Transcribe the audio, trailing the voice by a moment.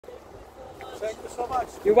Thank you so much.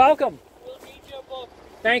 You're welcome. We'll read your book.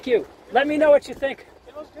 Thank you. Let me know what you think.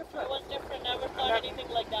 It was different. It was different. Never thought anything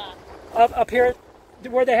like that. Up here,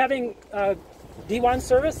 were they having D1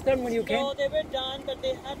 service then when you came? No, they were done, but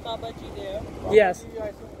they had Babaji there. Yes.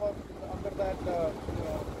 I think was under that,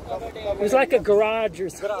 It was like a garage or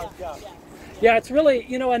something. Yeah, it's really,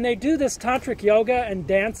 you know, and they do this tantric yoga and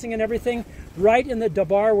dancing and everything right in the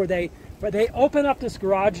dabar where they open up this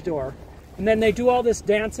garage door and then they do all this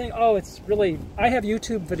dancing. Oh, it's really, I have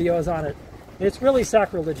YouTube videos on it. It's really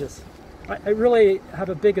sacrilegious. I really have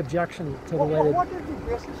a big objection to the way they... What is the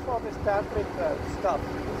basis for this tantric stuff?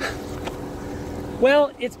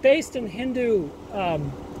 Well, it's based in Hindu,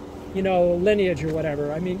 you know, lineage or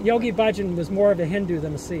whatever. I mean, Yogi Bhajan was more of a Hindu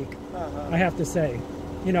than a Sikh, I have to say.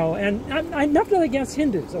 You know, and I'm nothing against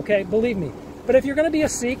Hindus, okay, believe me. But if you're going to be a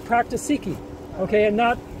Sikh, practice Sikhi, okay, and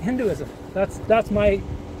not Hinduism. That's my,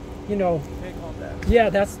 you know, Take on that. yeah,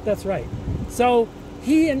 that's right. So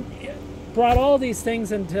he brought all these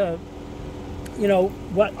things into, you know,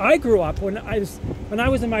 what I grew up when I was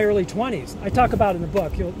in my early 20s. I talk about it in the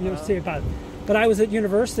book. You'll see about it. But I was at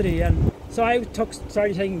university, and so I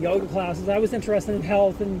started taking yoga classes. I was interested in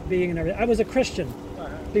health and being and everything. I was a Christian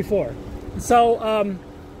before, so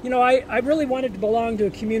you know, I really wanted to belong to a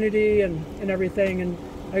community and everything, and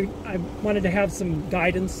I wanted to have some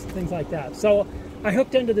guidance, things like that. So I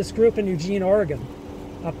hooked into this group in Eugene, Oregon,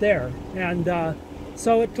 up there, and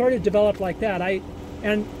so it sort of developed like that.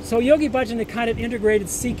 And so Yogi Bhajan had kind of integrated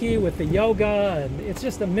Sikhi with the yoga, and it's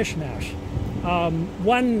just a mishmash.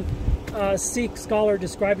 One Sikh scholar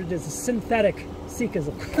described it as a synthetic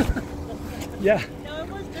Sikhism. Yeah. No, it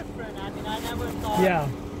was different. I mean, I never thought. Yeah.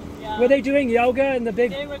 Were they doing yoga in the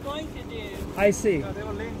big? They were going to do. I see. Yeah, they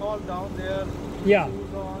were laying all down there. Yeah.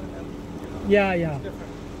 Shoes on and, you know, Yeah. it's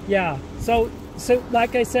different. Yeah. So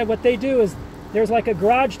like I said, what they do is there's like a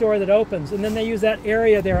garage door that opens, and then they use that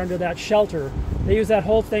area there under that shelter. They use that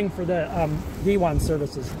whole thing for the D1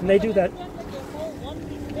 services, and they do that.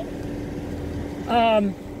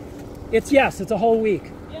 It's a whole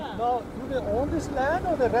week. Yeah. Now, do they own this land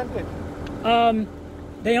or they rent it?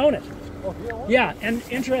 They own it. Oh, they own Yeah, and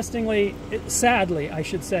interestingly, sadly, I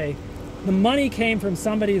should say, the money came from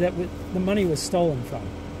somebody that the money was stolen from.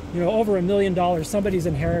 You know, over $1 million, somebody's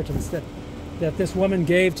inheritance that this woman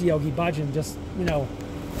gave to Yogi Bhajan, just, you know,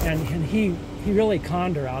 and he really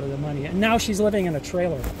conned her out of the money. And now she's living in a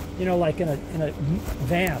trailer, you know, like in a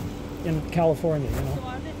van in California, you know. So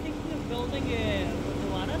are they thinking of building a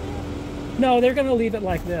Gurdwara there? No, they're going to leave it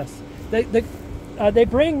like this. They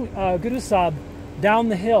bring Guru Sahib down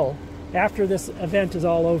the hill after this event is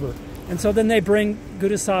all over, and so then they bring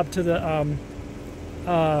Guru Sahib to the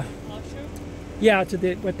yeah, to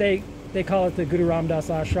the what they call it the Guru Ramdas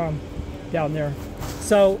Ashram down there.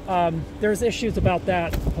 So there's issues about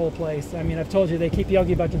that whole place. I mean, I've told you they keep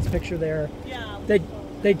Yogi Bhajan's picture there. Yeah.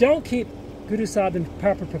 They don't keep Guru Sahib in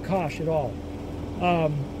proper prakash at all.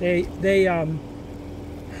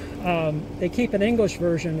 They keep an English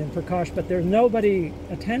version in prakash, but there's nobody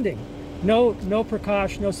attending. No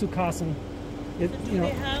prakash, no sukhasan. Do they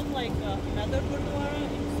have like another Gurdwara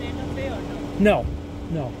in Santa Fe or No,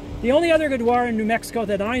 no? no. The only other Gurdwara in New Mexico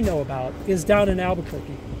that I know about is down in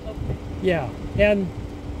Albuquerque. Okay. Yeah, and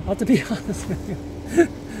to be honest with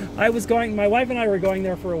you, my wife and I were going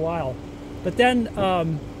there for a while, but then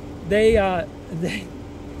they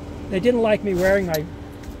didn't like me wearing my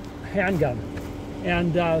handgun,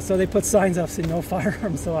 and so they put signs up saying no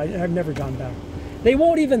firearms. So I've never gone back. They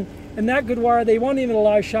won't even in that Gurdwara. They won't even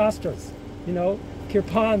allow shastras. You know,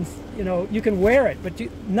 kirpans. You know, you can wear it, but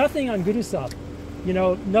nothing on Guru Sahib. You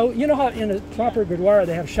know, no. You know how in a proper Gurdwara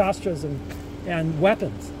they have shastras and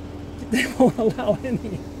weapons. They won't allow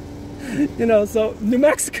any. You know, so New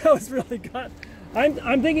Mexico has really got.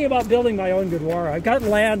 I'm thinking about building my own Gurdwara. I've got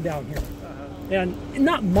land down here, and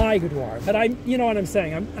not my Gurdwara, but you know what I'm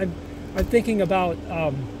saying. I'm thinking about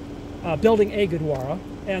building a Gurdwara,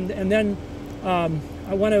 and then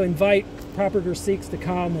I want to invite proper Sikhs to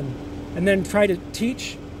come and then try to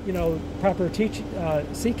teach, you know, proper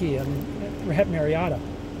Sikhi and Rahat Maryada.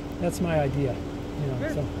 That's my idea. You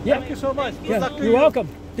know, so, yeah. Thank you so much. Good Yeah, luck to you're welcome.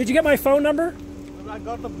 Did you get my phone number? I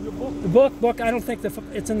got the book. The book. I don't think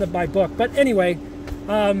it's in my book. But anyway,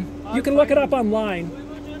 you can look it up online.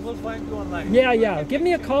 We'll find you online. Yeah. Give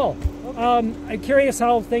me a call. I'm curious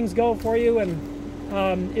how things go for you,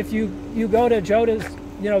 and if you go to Joda's,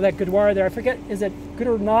 you know, that Gurdwara there. I forget. Is it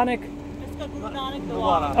Guru Nanak? It's called Guru Nanak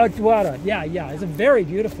Gurdwara. Oh, Gurdwara. Yeah. It's a very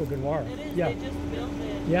beautiful Gurdwara. It is. Yeah. They just built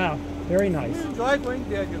it. Yeah. Very nice. We enjoy going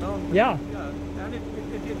there, you know. Yeah. And it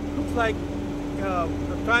looks like the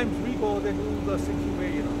times we go, they do the Sikhi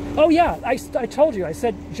way, you know. Oh yeah, I told you. I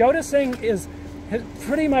said Jota Singh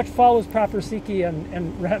pretty much follows proper Sikhi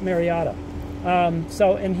and Rahat Mariata.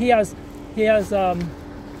 So and he has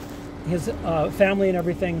his family and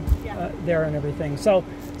everything there and everything. So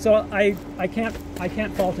I can't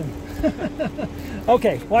fault him.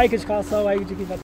 Okay, why